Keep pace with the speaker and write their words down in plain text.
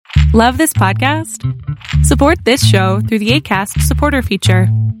Love this podcast? Support this show through the Acast supporter feature.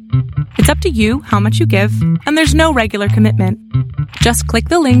 It's up to you how much you give, and there's no regular commitment. Just click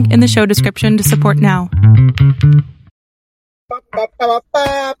the link in the show description to support now.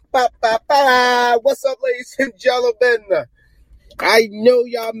 What's up, ladies and gentlemen? I know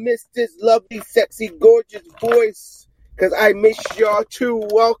y'all missed this lovely, sexy, gorgeous voice because I missed y'all too.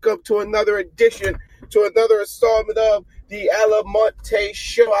 Welcome to another edition, to another installment of the Alamonte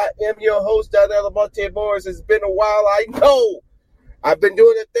Show. I am your host, Don Alamonte Morris. It's been a while, I know. I've been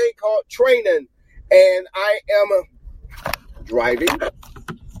doing a thing called training, and I am driving. I'm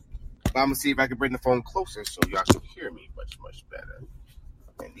going to see if I can bring the phone closer so y'all can hear me much, much better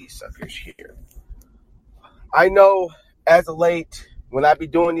than these suckers here. I know as of late, when I be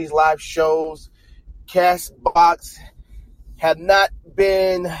doing these live shows, Castbox have not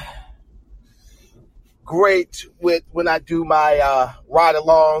been great with when I do my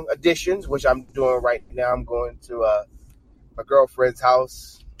ride-along editions, which I'm doing right now. I'm going to my girlfriend's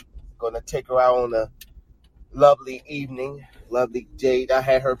house. Going to take her out on a lovely evening, lovely date. I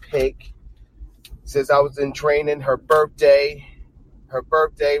had her pick since I was in training. Her birthday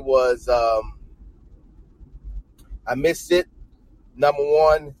was, I missed it, number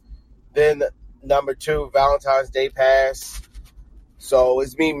one. Then number two, Valentine's Day passed. So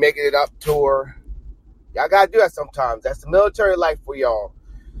it's me making it up to her. Y'all got to do that sometimes. That's the military life for y'all.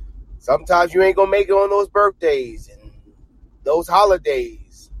 Sometimes you ain't going to make it on those birthdays and those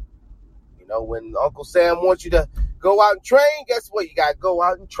holidays. You know, when Uncle Sam wants you to go out and train, guess what? You got to go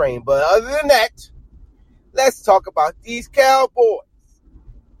out and train. But other than that, let's talk about these Cowboys.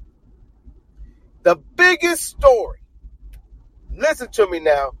 The biggest story, listen to me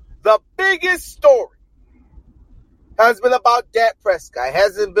now, the biggest story has been about Dak Prescott. It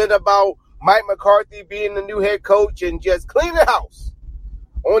hasn't been about Mike McCarthy being the new head coach and just clean the house.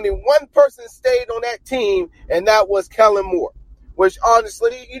 Only one person stayed on that team, and that was Kellen Moore. Which,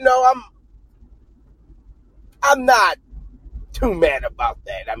 honestly, you know, I'm not too mad about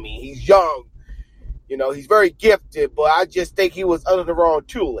that. I mean, he's young. You know, he's very gifted, but I just think he was under the wrong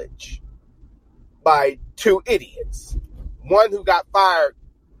tutelage by two idiots. One who got fired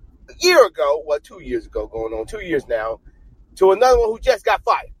a year ago, 2 years ago, going on 2 years now, to another one who just got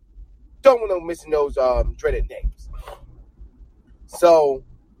fired. Don't want to missing those dreaded names. So,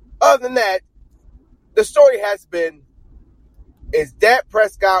 other than that, the story has been, is Dak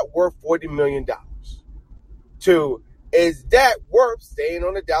Prescott worth $40 million? Two, is Dak worth staying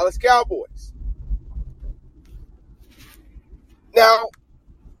on the Dallas Cowboys? Now,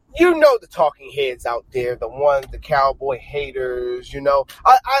 you know the talking heads out there, the Cowboy haters, you know.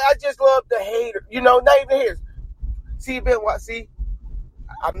 I just love the hater, you know, not even haters. See,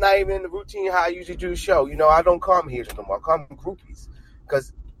 I'm not even in the routine how I usually do the show. You know, I don't call them haters no more. I call them groupies.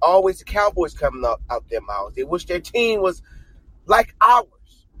 Because always the Cowboys coming out their mouths. They wish their team was like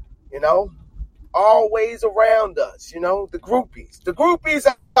ours, you know. Always around us, you know, the groupies. The groupies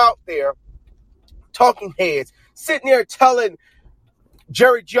are out there, talking heads, sitting there telling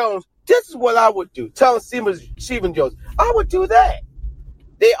Jerry Jones, this is what I would do. Telling Stephen Jones, I would do that.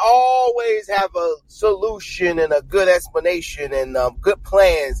 They always have a solution and a good explanation and good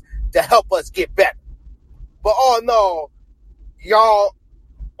plans to help us get better. But all in all, y'all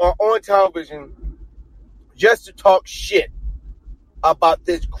are on television just to talk shit about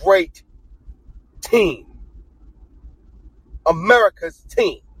this great team. America's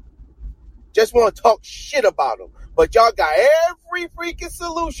team. Just want to talk shit about them. But y'all got every freaking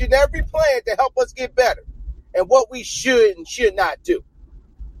solution, every plan to help us get better. And what we should and should not do.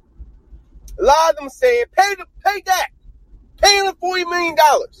 A lot of them saying, pay that. Pay him $40 million.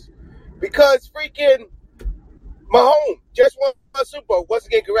 Because freaking Mahomes just won a Super Bowl. Once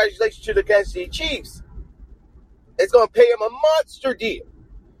again, congratulations to the Kansas City Chiefs. It's going to pay him a monster deal.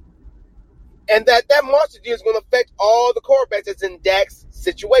 And that monster deal is going to affect all the quarterbacks that's in Dak's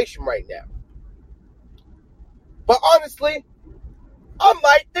situation right now. But honestly, I'm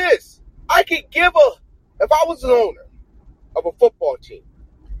like this. I could give if I was an owner of a football team,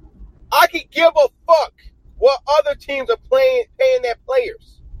 I could give a fuck what other teams are paying their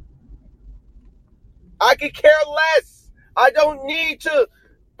players. I could care less. I don't need to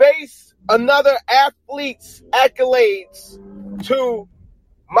base another athlete's accolades to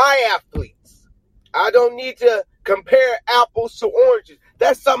my athletes. I don't need to compare apples to oranges.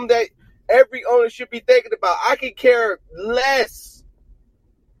 That's something that every owner should be thinking about. I could care less.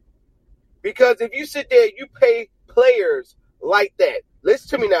 Because if you sit there, you pay players like that. Listen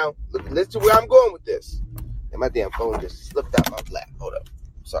to me now. Listen to where I'm going with this. And my damn phone just slipped out my lap. Hold up.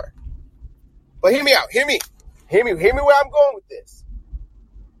 Sorry. But hear me out. Hear me. Hear me where I'm going with this.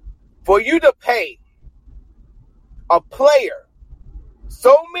 For you to pay a player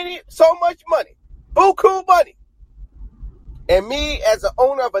so much money, buku money, and me as an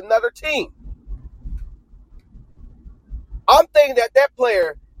owner of another team, I'm thinking that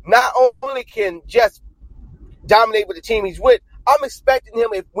player not only can just dominate with the team he's with, I'm expecting him,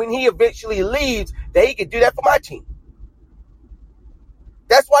 when he eventually leaves, that he can do that for my team.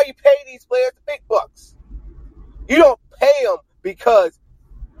 That's why you pay these players the big bucks. You don't pay him because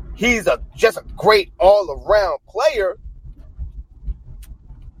he's just a great all-around player.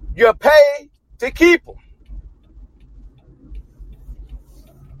 You pay to keep him.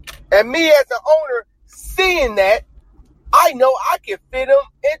 And me as an owner, seeing that, I know I can fit him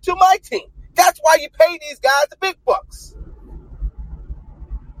into my team. That's why you pay these guys the big bucks.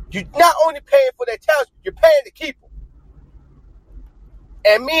 You're not only paying for their talents, you're paying to keep them.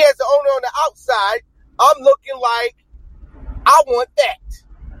 And me as the owner on the outside, I'm looking like I want that.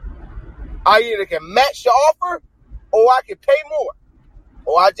 I either can match the offer or I can pay more.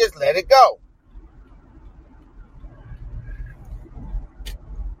 Or I just let it go.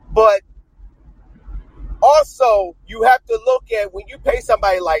 But also, you have to look at when you pay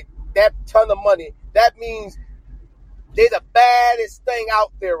somebody like that ton of money, that means they're the baddest thing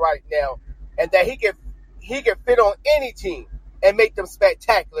out there right now. And that he can fit on any team and make them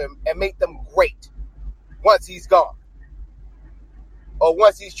spectacular and make them great once he's gone. Or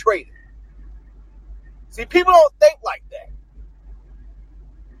once he's traded. See, people don't think like that.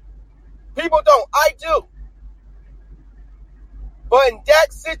 People don't. I do. But in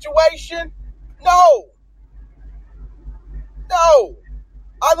Dak's situation, no.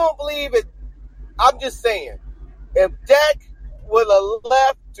 I don't believe it. I'm just saying, if Dak would have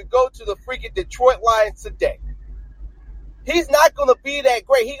left to go to the freaking Detroit Lions today, he's not going to be that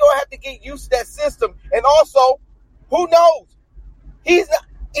great. He's going to have to get used to that system. And also, who knows? He's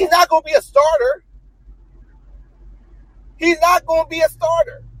not going to be a starter. He's not going to be a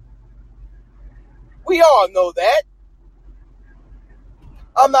starter. We all know that.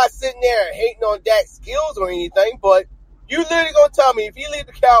 I'm not sitting there hating on Dak's skills or anything, but you literally going to tell me if he leave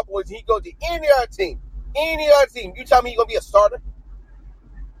the Cowboys and he go to any other team, you tell me he's going to be a starter?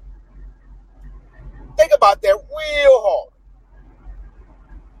 Think about that real hard.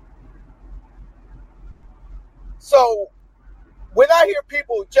 So, when I hear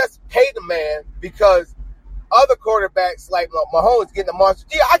people just pay the man because other quarterbacks like Mahomes getting a monster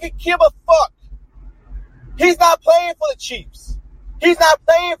deal, I can give a fuck. He's not playing for the Chiefs. He's not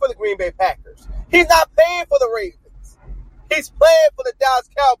playing for the Green Bay Packers. He's not playing for the Ravens. He's playing for the Dallas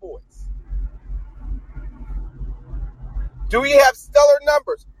Cowboys. Do he have stellar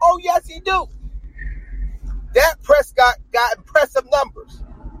numbers? Oh, yes, he do. Dak Prescott got impressive numbers.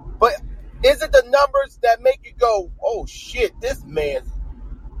 But is it the numbers that make you go, oh, shit, this man,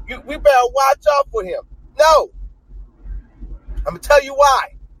 we better watch out for him? No. I'm going to tell you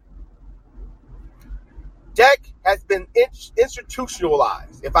why. Dak has been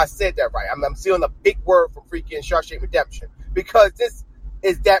institutionalized, if I said that right. I'm stealing a big word from freaking Shawshank Redemption. Because this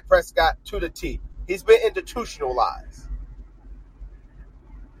is Dak Prescott to the T. He's been institutionalized.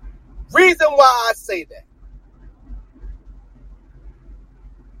 Reason why I say that.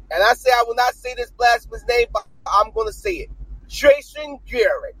 And I say I will not say this blasphemous name, but I'm going to say it. Jason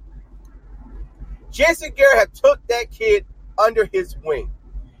Garrett. Jason Garrett had took that kid under his wing.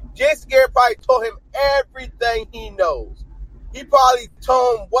 Jason Garrett probably told him everything he knows. He probably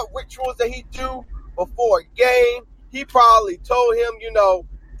told him what rituals that he do before a game. He probably told him,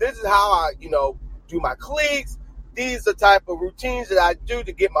 this is how I, do my cleats. These are the type of routines that I do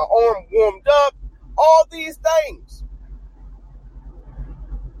to get my arm warmed up. All these things.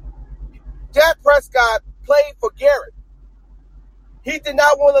 Dak Prescott played for Garrett. He did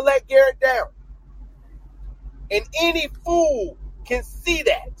not want to let Garrett down. And any fool can see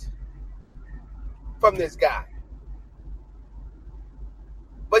that from this guy.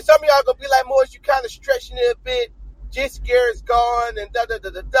 But some of y'all going to be like, Morris, you kind of stretching it a bit. Jason Garrett's gone and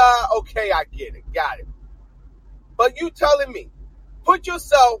da-da-da-da-da. Okay, I get it. Got it. But you telling me, put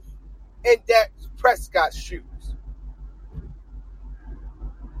yourself in Dak Prescott's shoes.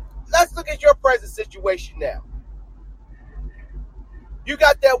 Let's look at your present situation now. You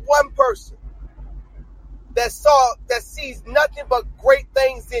got that one person that sees nothing but great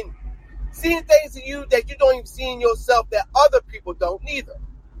things in you. Seeing things in you that you don't even see in yourself that other people don't either.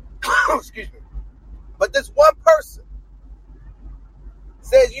 Excuse me. But this one person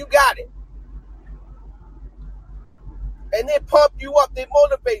says you got it. And they pump you up. They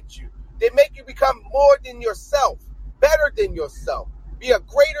motivate you. They make you become more than yourself. Better than yourself. Be a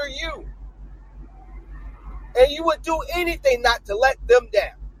greater you. And you would do anything not to let them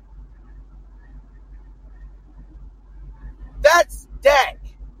down.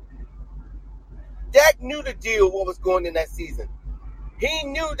 deal what was going in that season. He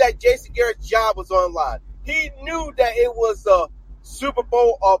knew that Jason Garrett's job was on the line. He knew that it was a Super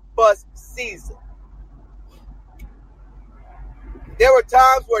Bowl or bust season. There were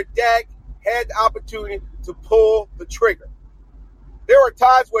times where Dak had the opportunity to pull the trigger. There were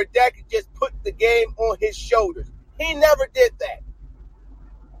times where Dak could just put the game on his shoulders. He never did that.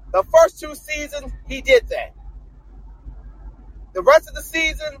 The first 2 seasons, he did that. The rest of the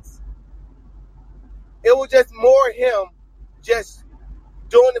seasons, it was just more him just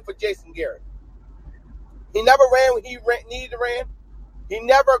doing it for Jason Garrett. He never ran when he needed to run. He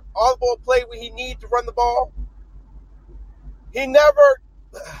never audible played when he needed to run the ball. He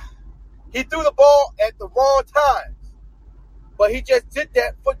threw the ball at the wrong times. But he just did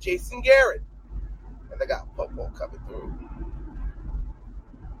that for Jason Garrett. And they got football coming through.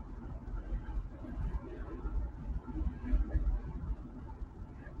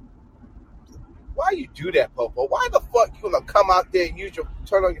 Why you do that, Popo? Why the fuck you gonna come out there and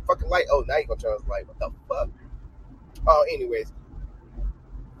turn on your fucking light? Oh, now you gonna turn on the light. What the fuck? Oh, anyways.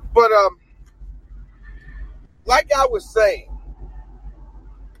 But, like I was saying,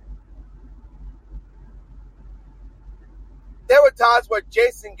 there were times where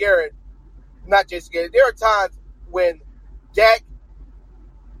there were times when Dak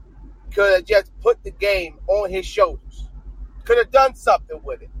could have just put the game on his shoulders. Could have done something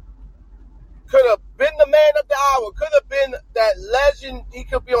with it. Could have been the man of the hour. Could have been that legend. He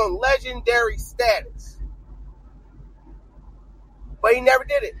could be on legendary status. But he never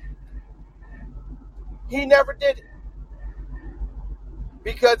did it. He never did it.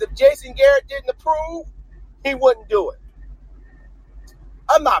 Because if Jason Garrett didn't approve, he wouldn't do it.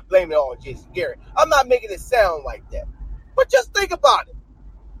 I'm not blaming it on Jason Garrett. I'm not making it sound like that. But just think about it.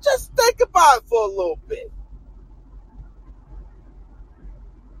 Just think about it for a little bit.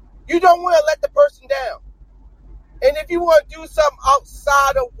 You don't want to let the person down. And if you want to do something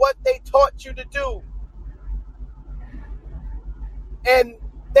outside of what they taught you to do, and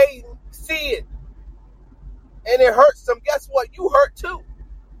they see it, and it hurts them, guess what? You hurt too.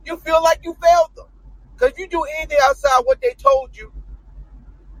 You feel like you failed them. Because if you do anything outside what they told you,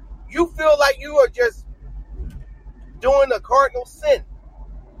 you feel like you are just doing a cardinal sin.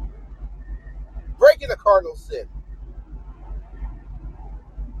 Breaking a cardinal sin.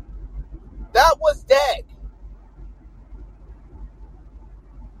 That was Dak.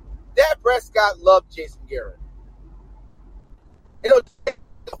 Dak Prescott loved Jason Garrett. It don't take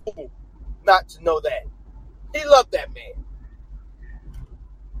a fool not to know that. He loved that man.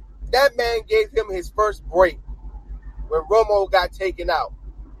 That man gave him his first break when Romo got taken out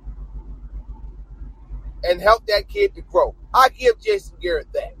and helped that kid to grow. I give Jason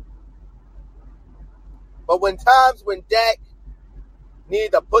Garrett that. But when Dak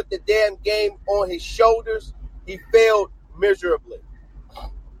needed to put the damn game on his shoulders, he failed miserably.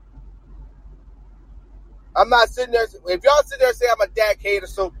 I'm not sitting there. If y'all sit there and say I'm a Dak hater,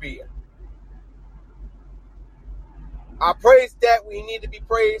 so be it. I praise Dak when he needed to be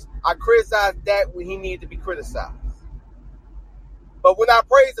praised. I criticize Dak when he needed to be criticized. But when I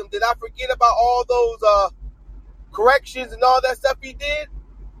praise him, did I forget about all those corrections and all that stuff he did?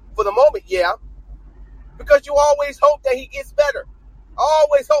 For the moment, yeah. Because you always hope that he gets better. I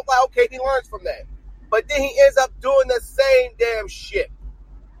always hope, like, okay, he learns from that. But then he ends up doing the same damn shit.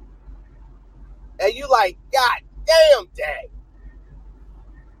 And you like, God damn, Dak.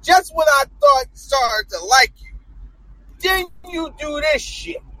 Just when I thought started to like you, then you do this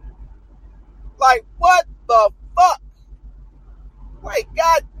shit. Like, what the fuck? Like,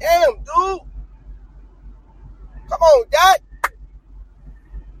 God damn, dude. Come on, Dak.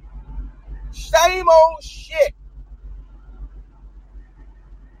 Same old shit.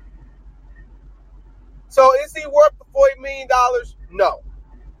 So is he worth the $40 million? No.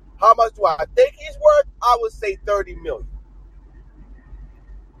 How much do I think he's worth? I would say $30 million.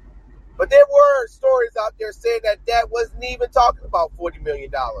 But there were stories out there saying that Dak wasn't even talking about $40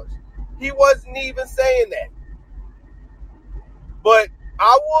 million. He wasn't even saying that. But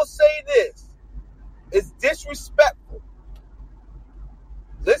I will say this. It's disrespectful.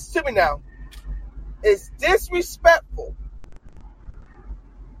 Listen to me now. It's disrespectful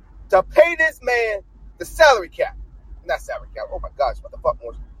to pay this man the salary cap. Not salary cap. Oh my gosh, what the fuck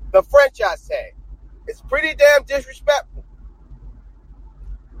was the franchise tag? It's pretty damn disrespectful.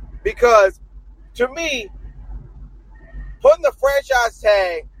 Because to me, putting the franchise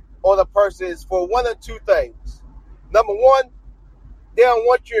tag on a person is for one of two things. Number one, they don't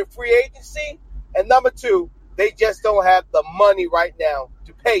want you in free agency. And number two, they just don't have the money right now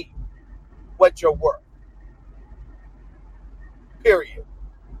to pay you what you're worth. Period.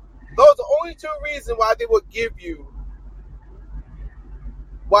 Those are the only two reasons why they would give you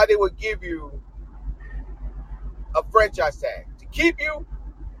a franchise tag. To keep you,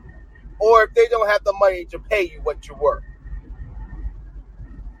 or if they don't have the money to pay you what you're worth.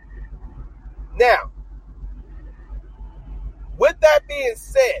 Now, with that being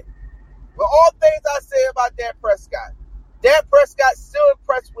said, with all things I say about Dak Prescott's still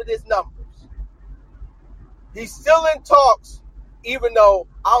impressed with his numbers. He's still in talks, even though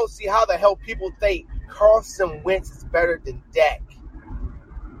I don't see how the hell people think Carson Wentz is better than Dak.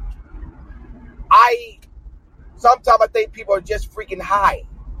 Sometimes I think people are just freaking high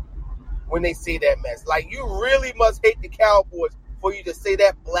when they say that mess. Like, you really must hate the Cowboys for you to say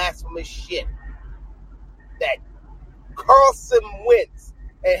that blasphemous shit. That Carson Wentz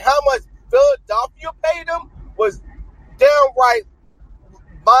and how much Philadelphia paid him was downright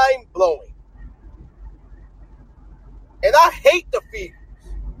mind-blowing. And I hate the Eagles.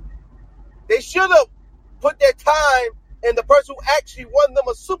 They should have put their time in the person who actually won them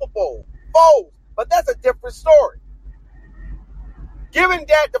a Super Bowl. Foles. But that's a different story. Giving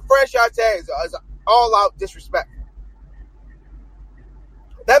Dak the franchise tag is all-out disrespectful.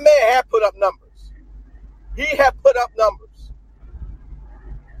 That man had put up numbers. He had put up numbers.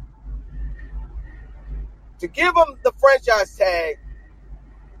 To give him the franchise tag,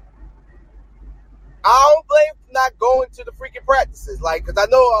 I don't blame him for not going to the freaking practices. Like, because I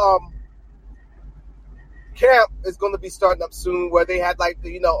know camp is going to be starting up soon where they had, like,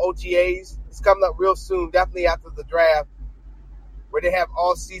 the, OTAs. It's coming up real soon, definitely after the draft, where they have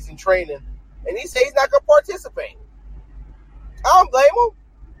all-season training. And he said he's not going to participate. I don't blame him.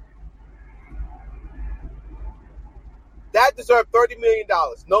 That deserved $30 million,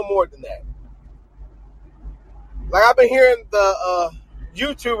 no more than that. Like, I've been hearing the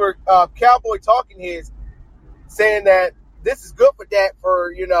YouTuber Cowboy Talking Heads saying that this is good for Dak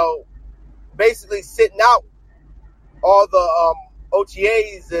for, basically sitting out all the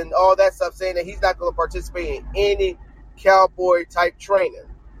OTAs and all that stuff, saying that he's not going to participate in any Cowboy-type training,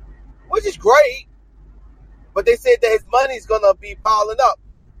 which is great. But they said that his money's going to be piling up.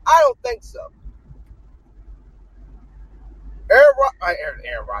 I don't think so. Aaron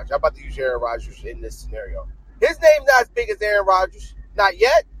Rodgers. I'm about to use Aaron Rodgers in this scenario. His name's not as big as Aaron Rodgers. Not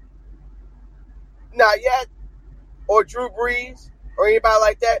yet. Not yet. Or Drew Brees or anybody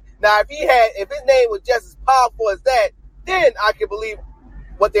like that. Now, if his name was just as powerful as that, then I can believe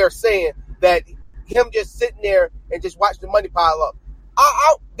what they're saying, that him just sitting there and just watch the money pile up.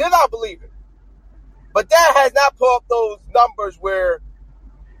 Then I'll believe it. But that has not put up those numbers where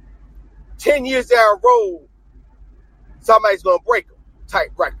 10 years down the road, somebody's going to break them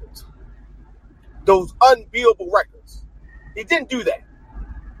type records. Those unbeatable records. He didn't do that.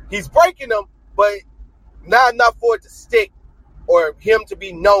 He's breaking them, but not enough for it to stick or him to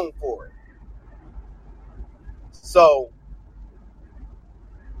be known for it. So,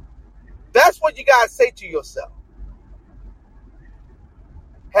 that's what you got to say to yourself.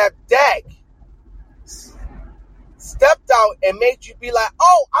 Have Dak stepped out and made you be like,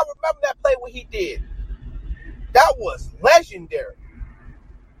 oh, I remember that play what he did. That was legendary.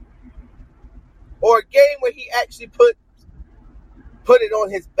 Or a game where he actually put it on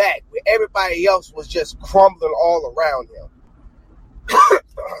his back, where everybody else was just crumbling all around him.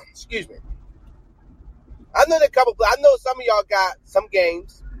 Excuse me. I know some of y'all got some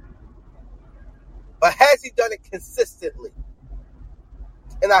games, but has he done it consistently?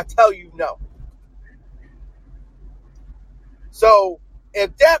 And I tell you, no. So,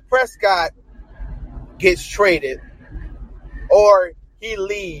 if Dak Prescott gets traded or he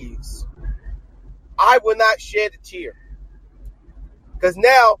leaves, I will not shed a tear. Because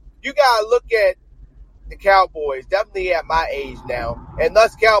now, you got to look at the Cowboys, definitely at my age now, and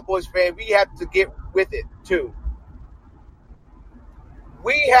us Cowboys fans, we have to get with it, too.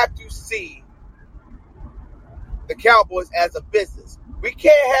 We have to see the Cowboys as a business. We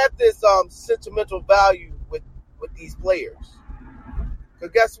can't have this sentimental value with these players.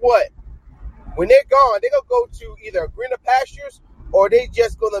 Because guess what? When they're gone, they're going to go to either greener pastures or they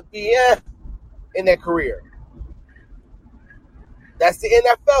just going to be in their career. That's the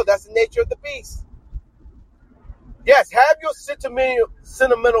NFL. That's the nature of the beast. Yes, have your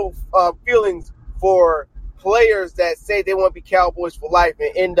sentimental feelings for players that say they want to be Cowboys for life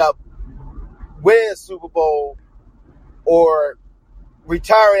and end up winning a Super Bowl or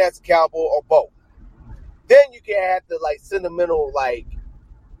retiring as a Cowboy or both. Then you can have the sentimental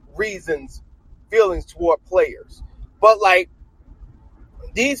reasons, feelings toward players. But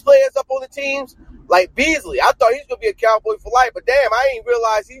these players up on the teams, like Beasley, I thought he was gonna be a Cowboy for life, but damn, I didn't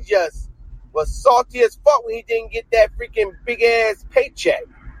realize he just was salty as fuck when he didn't get that freaking big ass paycheck.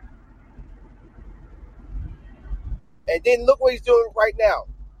 And then look what he's doing right now.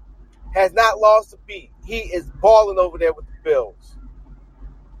 Has not lost a beat. He is balling over there with the Bills.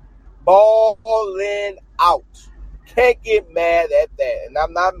 Balling out. Can't get mad at that. And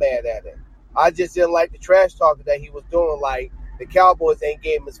I'm not mad at it. I just didn't like the trash talking that he was doing, like the Cowboys ain't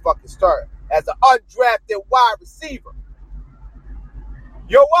gave him his fucking start as an undrafted wide receiver.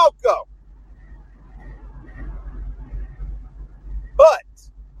 You're welcome.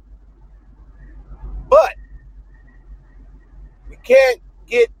 But we can't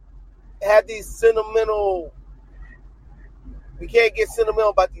have these sentimental. We can't get sentimental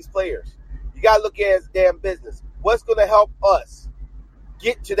about these players. You gotta look at it as a damn business. What's gonna help us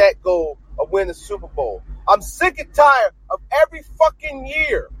get to that goal of winning the Super Bowl? I'm sick and tired of every fucking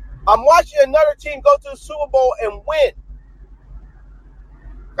year I'm watching another team go to the Super Bowl and win.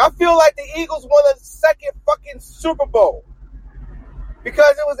 I feel like the Eagles won a second fucking Super Bowl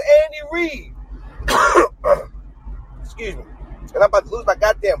because it was Andy Reid. Excuse me. And I'm about to lose my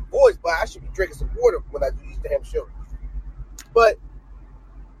goddamn voice, but I should be drinking some water when I do these damn shows. But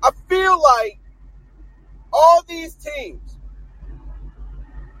I feel like all these teams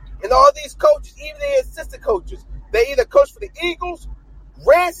and all these coaches, even the assistant coaches, they either coach for the Eagles,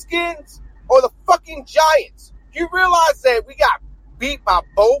 Redskins, or the fucking Giants. You realize that we got beat by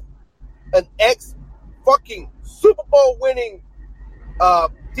both an ex-fucking Super Bowl winning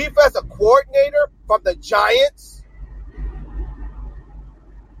defensive coordinator from the Giants.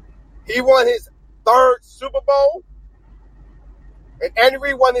 He won his third Super Bowl. And Andy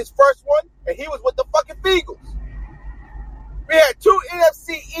Reid won his first one, and he was with the fucking Eagles. We had two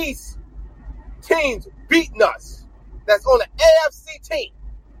NFC East teams beating us. That's on the AFC team.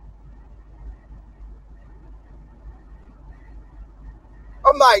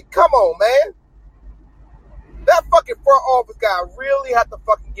 I'm like, come on, man. That fucking front office guy really have to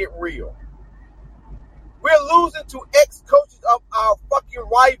fucking get real. We're losing to ex-coaches of our fucking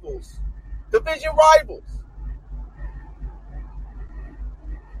rivals, division rivals.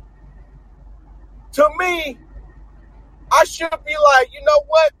 To me, I should be like, you know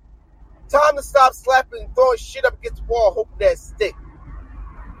what? Time to stop slapping and throwing shit up against the wall, hoping that stick.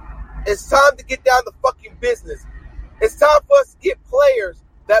 It's time to get down to fucking business. It's time for us to get players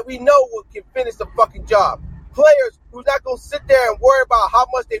that we know can finish the fucking job. Players who's not going to sit there and worry about how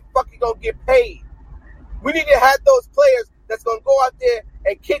much they fucking going to get paid. We need to have those players that's going to go out there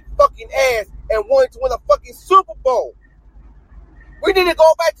and kick fucking ass and want to win a fucking Super Bowl. We need to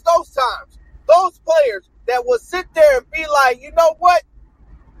go back to those times. Those players that will sit there and be like, you know what?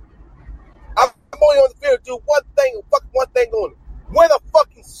 I'm only on the field to do one thing on it. Win a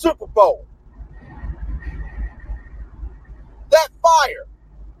fucking Super Bowl. That fire.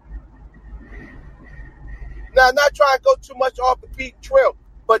 Now, I'm not trying to go too much off the beat trail,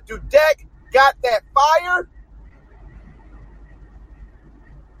 but do Dak got that fire?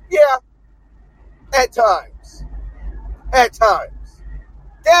 Yeah. At times. At times.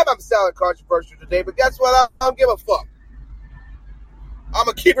 Damn, I'm sounding controversial today, but guess what? I don't give a fuck. I'm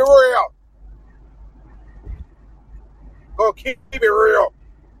going to keep it real. Gonna keep it real.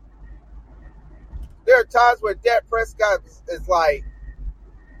 There are times where Dak Prescott is like,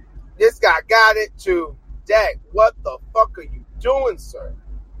 this guy got it to Dak. What the fuck are you doing, sir?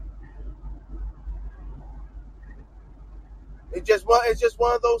 It's just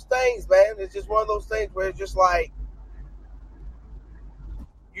one of those things, man. It's just one of those things where it's just like,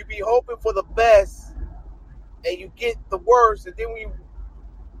 you be hoping for the best and you get the worst, and then when you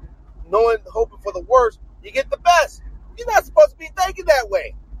hoping for the worst, you get the best. You're not supposed to be thinking that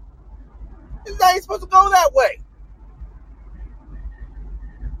way. It's not even supposed to go that way.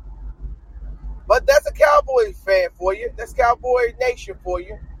 But that's a Cowboys fan for you. That's Cowboy Nation for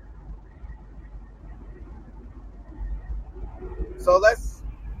you. So let's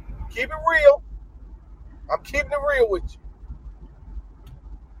keep it real. I'm keeping it real with you.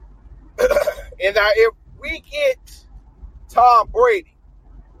 And if we get Tom Brady,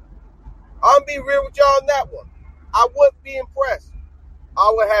 I'm be real with y'all on that one. I wouldn't be impressed.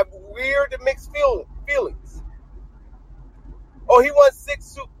 I would have weird and mixed feelings. Oh, he won six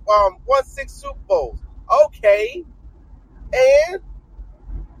Super Bowls. Okay. And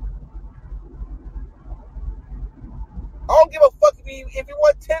I don't give a fuck if he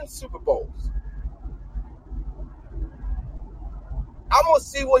won 10 Super Bowls. I'm going to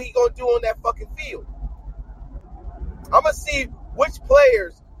see what he's going to do on that fucking field. I'm going to see but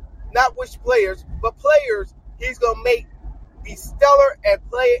players he's going to make be stellar and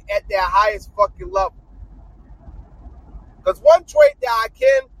play at their highest fucking level. Because one trait that I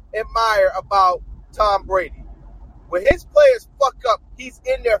can admire about Tom Brady, when his players fuck up, he's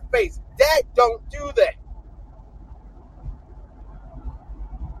in their face. Dak don't do that.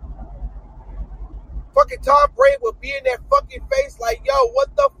 Fucking Tom Brady would be in that fucking face like, yo,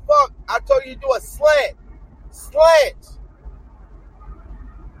 what the fuck? I told you to do a slant. Slant.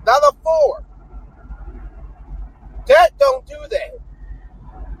 Not a 4. Dak don't do that.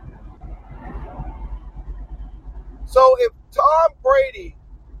 So if Tom Brady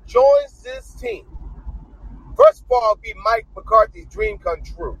joins this team, first of all, it'll be Mike McCarthy's dream come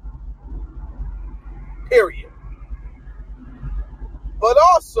true. Period. But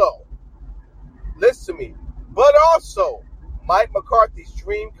also, listen to me, but also Mike McCarthy's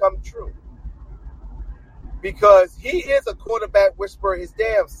dream come true. Because he is a quarterback whisperer his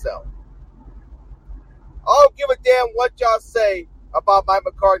damn self. I don't give a damn what y'all say about Mike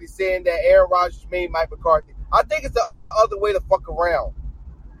McCarthy saying that Aaron Rodgers made Mike McCarthy. I think it's the other way to fuck around.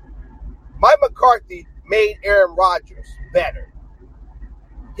 Mike McCarthy made Aaron Rodgers better.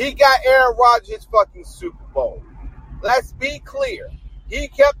 He got Aaron Rodgers his fucking Super Bowl. Let's be clear. He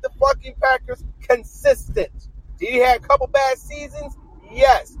kept the fucking Packers consistent. Did he have a couple bad seasons?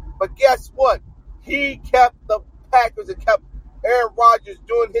 Yes. But guess what? He kept the Packers and kept Aaron Rodgers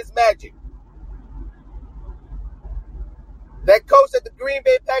doing his magic. That coach that the Green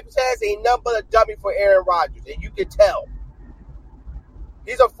Bay Packers has ain't nothing but a dummy for Aaron Rodgers, and you can tell.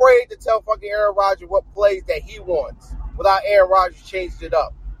 He's afraid to tell fucking Aaron Rodgers what plays that he wants without Aaron Rodgers changing it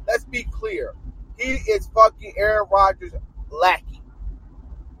up. Let's be clear. He is fucking Aaron Rodgers' lackey.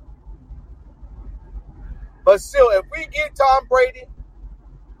 But still, if we get Tom Brady,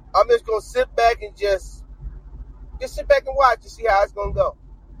 I'm just going to sit back and just sit back and watch and see how it's going to go.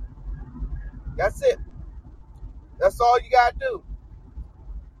 That's it. That's all you got to do.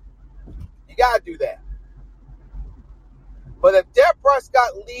 You got to do that. But if Dak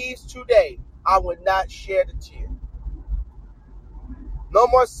Prescott leaves today, I would not shed a tear. No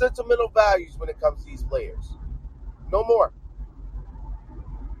more sentimental values when it comes to these players. No more.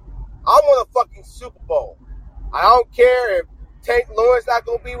 I want a fucking Super Bowl. I don't care if Tank Lawrence not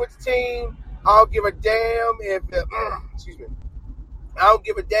going to be with the team. I don't give a damn if, excuse me. I don't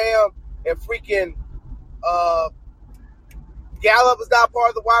give a damn if freaking Gallup is not part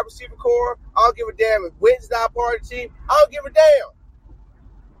of the wide receiver core. I don't give a damn if Witten's not part of the team. I don't give a damn.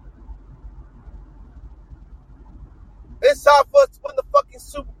 It's time for us to win the fucking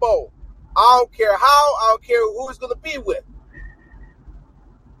Super Bowl. I don't care how. I don't care who it's going to be with.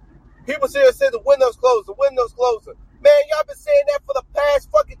 People sit there and say the window's closed. The window's closing. Man, y'all been saying that for the past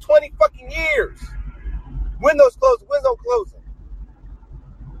fucking 20 fucking years. Window's closing. Window closing.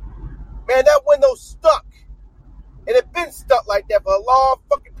 Man, that window's stuck. And it's been stuck like that for a long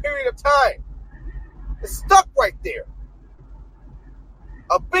fucking period of time. It's stuck right there.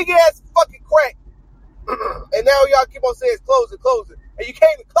 A big ass fucking crack. And now y'all keep on saying it's closing, closing. And you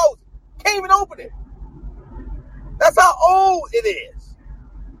can't even close it. Can't even open it. That's how old it is.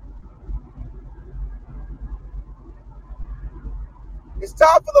 It's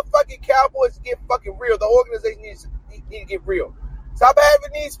time for the fucking Cowboys to get fucking real. The organization needs to get real. Stop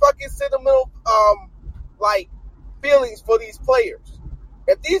having these fucking sentimental, feelings for these players.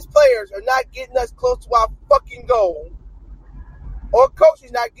 If these players are not getting us close to our fucking goal, or coach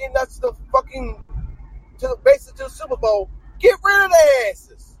is not getting us to the fucking, basically to the Super Bowl, get rid of their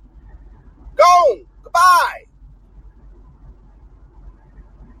asses. Gone. Goodbye.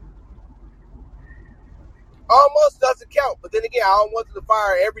 Almost doesn't count, but then again, I don't want to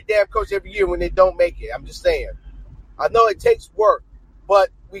fire every damn coach every year when they don't make it. I'm just saying. I know it takes work, but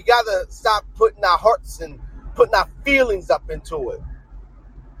we got to stop putting our hearts and putting our feelings up into it.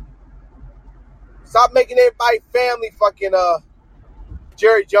 Stop making everybody family fucking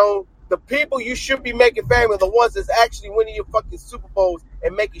Jerry Jones. The people you should be making family are the ones that's actually winning your fucking Super Bowls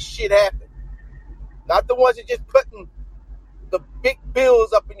and making shit happen. Not the ones that just putting the big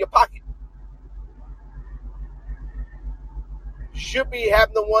bills up in your pocket. Should be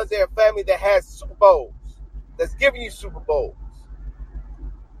having the ones that are family that has Super Bowls. That's giving you Super Bowls.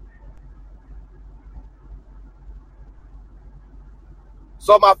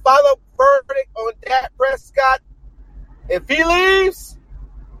 So my final verdict on Dak Prescott, if he leaves,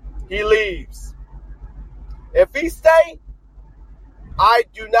 he leaves. If he stay, I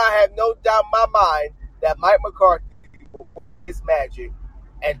do not have no doubt in my mind that Mike McCarthy will work his magic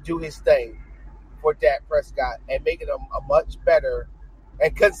and do his thing for Dak Prescott and make it a much better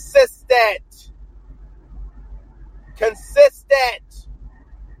and consistent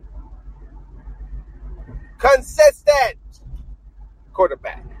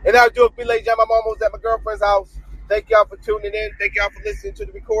quarterback. And I'll do it, ladies and gentlemen. I'm almost at my girlfriend's house. Thank y'all for tuning in. Thank y'all for listening to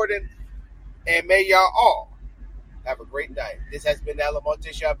the recording. And may y'all all have a great night. This has been Alan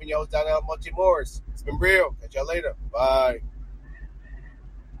Monte Show. I've been your host, Alan Monte Morris. It's been real. Catch y'all later. Bye.